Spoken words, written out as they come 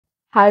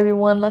Hi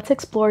everyone, let's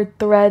explore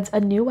Threads,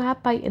 a new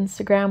app by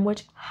Instagram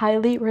which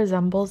highly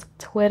resembles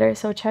Twitter.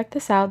 So check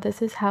this out.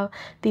 This is how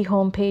the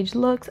homepage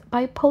looks.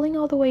 By pulling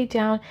all the way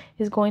down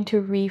is going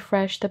to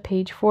refresh the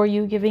page for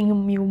you,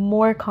 giving you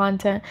more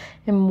content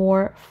and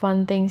more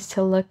fun things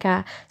to look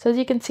at. So as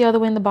you can see all the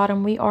way in the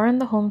bottom, we are in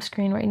the home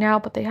screen right now,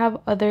 but they have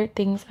other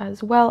things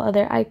as well,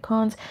 other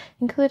icons,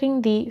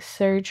 including the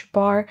search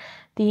bar.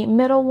 The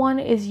middle one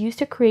is used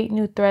to create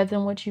new threads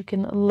in which you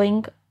can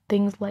link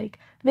things like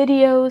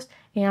videos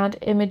and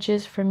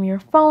images from your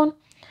phone.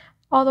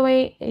 All the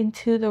way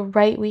into the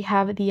right, we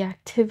have the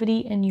activity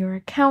in your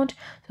account.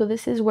 So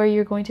this is where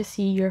you're going to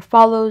see your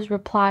follows,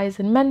 replies,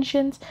 and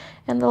mentions.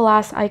 And the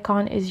last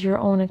icon is your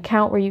own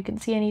account, where you can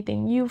see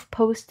anything you've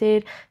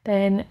posted,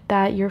 then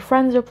that your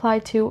friends reply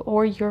to,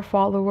 or your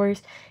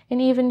followers,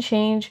 and even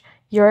change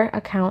your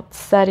account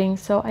settings.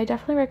 So I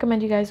definitely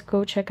recommend you guys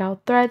go check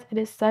out Threads. It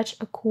is such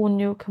a cool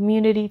new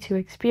community to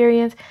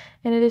experience,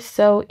 and it is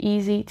so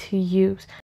easy to use.